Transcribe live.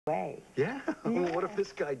way. Yeah? Well, what if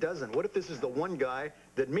this guy doesn't? What if this is the one guy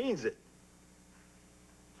that means it?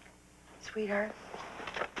 Sweetheart,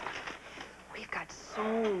 we've got so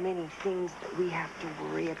many things that we have to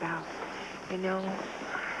worry about. You know,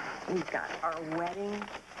 we've got our wedding,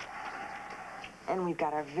 and we've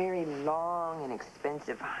got our very long and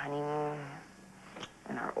expensive honeymoon,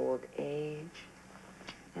 and our old age,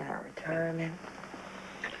 and our retirement.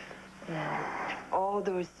 And all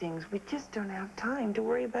those things, we just don't have time to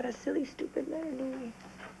worry about a silly, stupid letter, do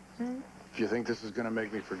we? Hmm? If you think this is going to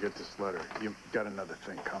make me forget this letter, you've got another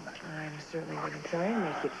thing coming. I'm certainly going to try and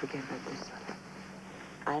make you forget about this letter.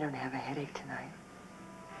 I don't have a headache tonight.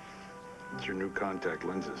 It's your new contact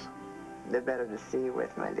lenses. They're better to see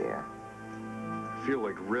with, my dear. I feel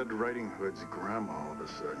like Red Riding Hood's grandma all of a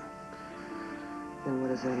sudden. Then what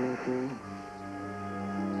does that make me?